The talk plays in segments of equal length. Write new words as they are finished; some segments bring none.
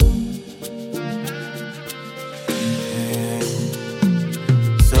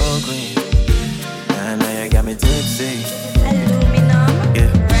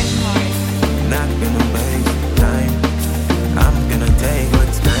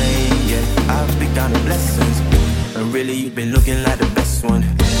been looking like the best one.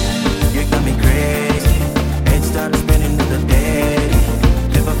 You got me crazy. Head start spinning to the day.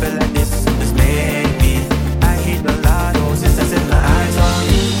 Never felt like this since maybe. I hit the lotto since I set my eyes on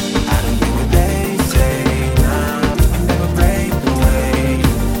you. I don't do what they say. Nah, I never break away.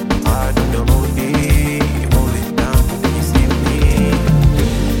 Hard on the OD, hold it down, then you see me.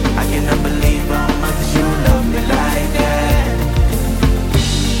 I cannot believe how much you love me like that.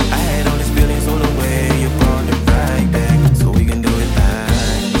 I had all these feelings all the way. You brought it right back, so we can do it back.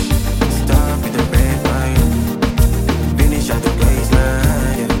 Start with the red wine, finish at the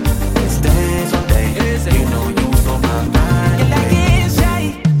baseline. Yeah. It's days all day. You know you was on my mind. You're like Kjeh,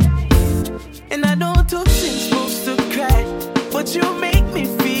 and I know two things supposed to cry, but you